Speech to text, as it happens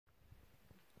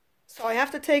So I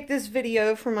have to take this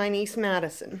video for my niece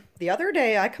Madison. The other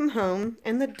day I come home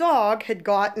and the dog had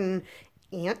gotten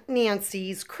Aunt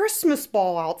Nancy's Christmas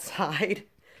ball outside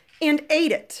and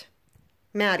ate it.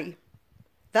 Maddie,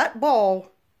 that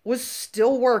ball was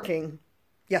still working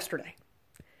yesterday.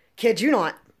 Kid you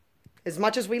not. As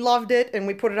much as we loved it and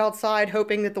we put it outside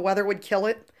hoping that the weather would kill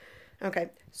it. Okay,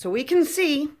 so we can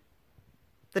see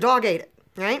the dog ate it,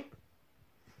 right?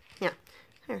 Yeah,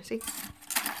 there, see?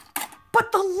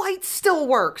 But the light still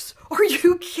works. Are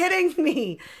you kidding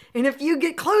me? And if you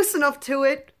get close enough to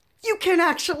it, you can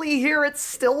actually hear it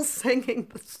still singing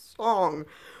the song.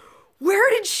 Where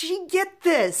did she get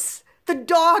this? The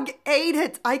dog ate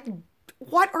it.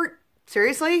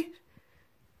 Seriously?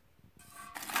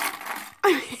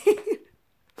 I mean,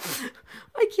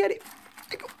 I can't even.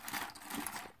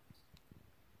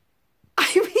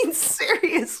 I mean,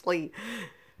 seriously.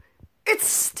 It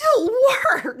still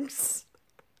works.